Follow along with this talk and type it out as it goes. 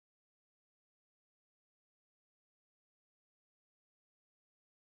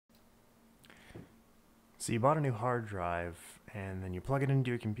So you bought a new hard drive, and then you plug it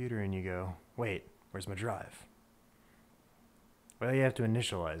into your computer and you go, wait, where's my drive? Well, you have to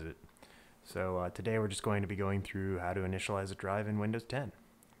initialize it. So today we're just going to be going through how to initialize a drive in Windows 10.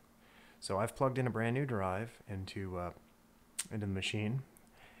 So I've plugged in a brand new drive into the machine,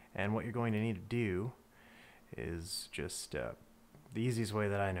 and what you're going to need to do is just, the easiest way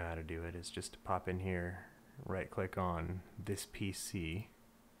that I know how to do it is just to pop in here, right click on this PC,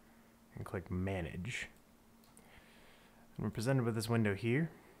 and click Manage. And we're presented with this window here.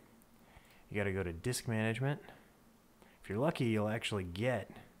 You got to go to Disk Management. If you're lucky, you'll actually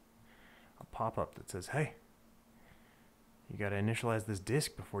get a pop-up that says, hey, you got to initialize this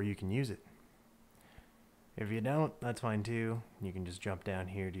disk before you can use it. If you don't, that's fine too. You can just jump down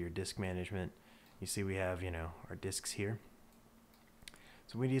here to your disk management. You see we have, our disks here.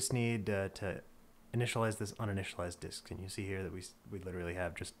 So we just need to initialize this uninitialized disk. And you see here that we literally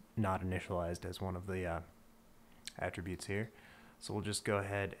have just not initialized as one of the attributes here. So we'll just go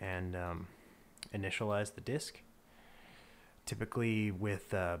ahead and initialize the disk. Typically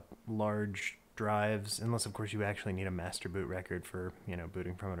with large drives, unless of course you actually need a master boot record for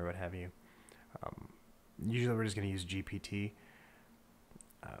booting from it or what have you. Usually we're just going to use GPT.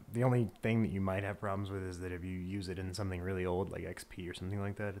 The only thing that you might have problems with is that if you use it in something really old like XP or something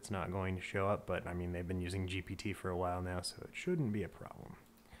like that, it's not going to show up, but I mean they've been using GPT for a while now, so it shouldn't be a problem.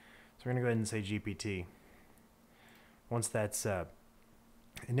 So we're going to go ahead and say GPT. Once that's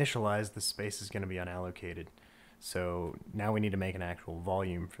initialized, the space is going to be unallocated. So now we need to make an actual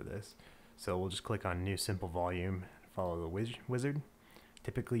volume for this. So we'll just click on New Simple Volume, follow the wizard.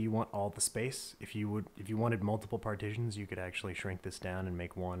 Typically you want all the space. If you wanted multiple partitions, you could actually shrink this down and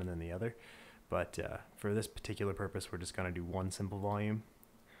make one and then the other. But for this particular purpose, we're just going to do one simple volume.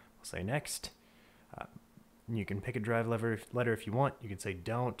 We'll say Next. You can pick a drive letter if you want. You can say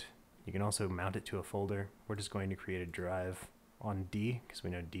Don't. You can also mount it to a folder. We're just going to create a drive on D because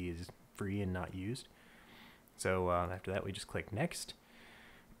we know D is free and not used. So after that, we just click Next.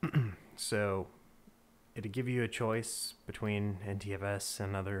 So it'll give you a choice between NTFS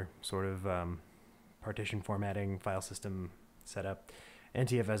and other sort of partition formatting, file system setup.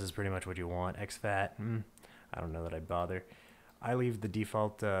 NTFS is pretty much what you want. exFAT, I don't know that I'd bother. I leave the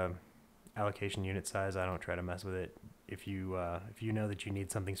default allocation unit size. I don't try to mess with it. If you know that you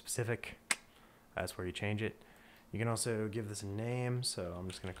need something specific, that's where you change it. You can also give this a name, so I'm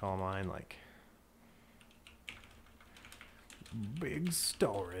just going to call mine like Big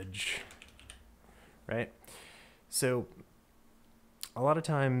Storage, right? So a lot of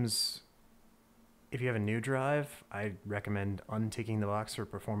times if you have a new drive, I recommend unticking the box for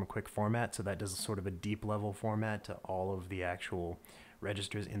Perform a Quick Format, so that does sort of a deep level format to all of the actual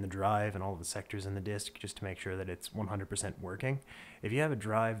registers in the drive and all of the sectors in the disk, just to make sure that it's 100% working. If you have a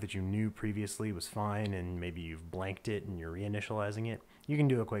drive that you knew previously was fine and maybe you've blanked it and you're reinitializing it, you can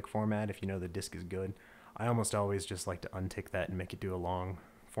do a quick format if you know the disk is good. I almost always just like to untick that and make it do a long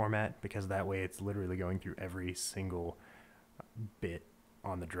format, because that way it's literally going through every single bit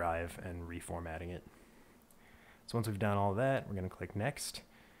on the drive and reformatting it. So once we've done all that, we're going to click Next.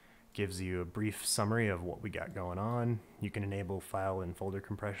 Gives you a brief summary of what we got going on. You can enable file and folder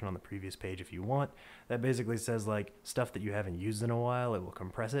compression on the previous page if you want. That basically says like stuff that you haven't used in a while, it will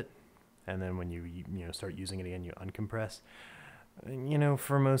compress it, and then when you start using it again, you uncompress.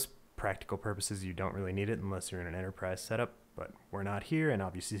 For most practical purposes, you don't really need it unless you're in an enterprise setup, but we're not here, and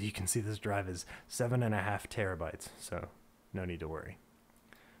obviously you can see this drive is 7.5 terabytes, so no need to worry.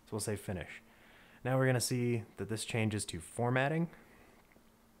 So we'll say Finish. Now we're going to see that this changes to formatting,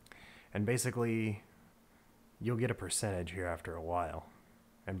 and basically you'll get a percentage here after a while,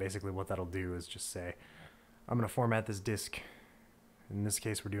 and basically what that'll do is just say, I'm going to format this disk. In this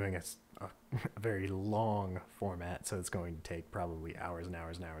case, we're doing a very long format, so it's going to take probably hours and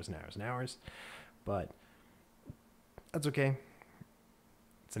hours and hours and hours and hours, but that's okay.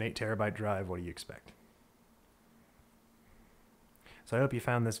 It's an 8 terabyte drive. What do you expect? So I hope you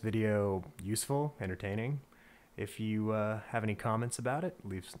found this video useful, entertaining. If you have any comments about it,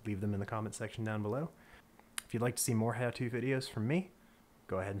 leave them in the comment section down below. If you'd like to see more how-to videos from me,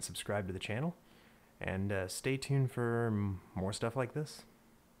 go ahead and subscribe to the channel, and stay tuned for more stuff like this.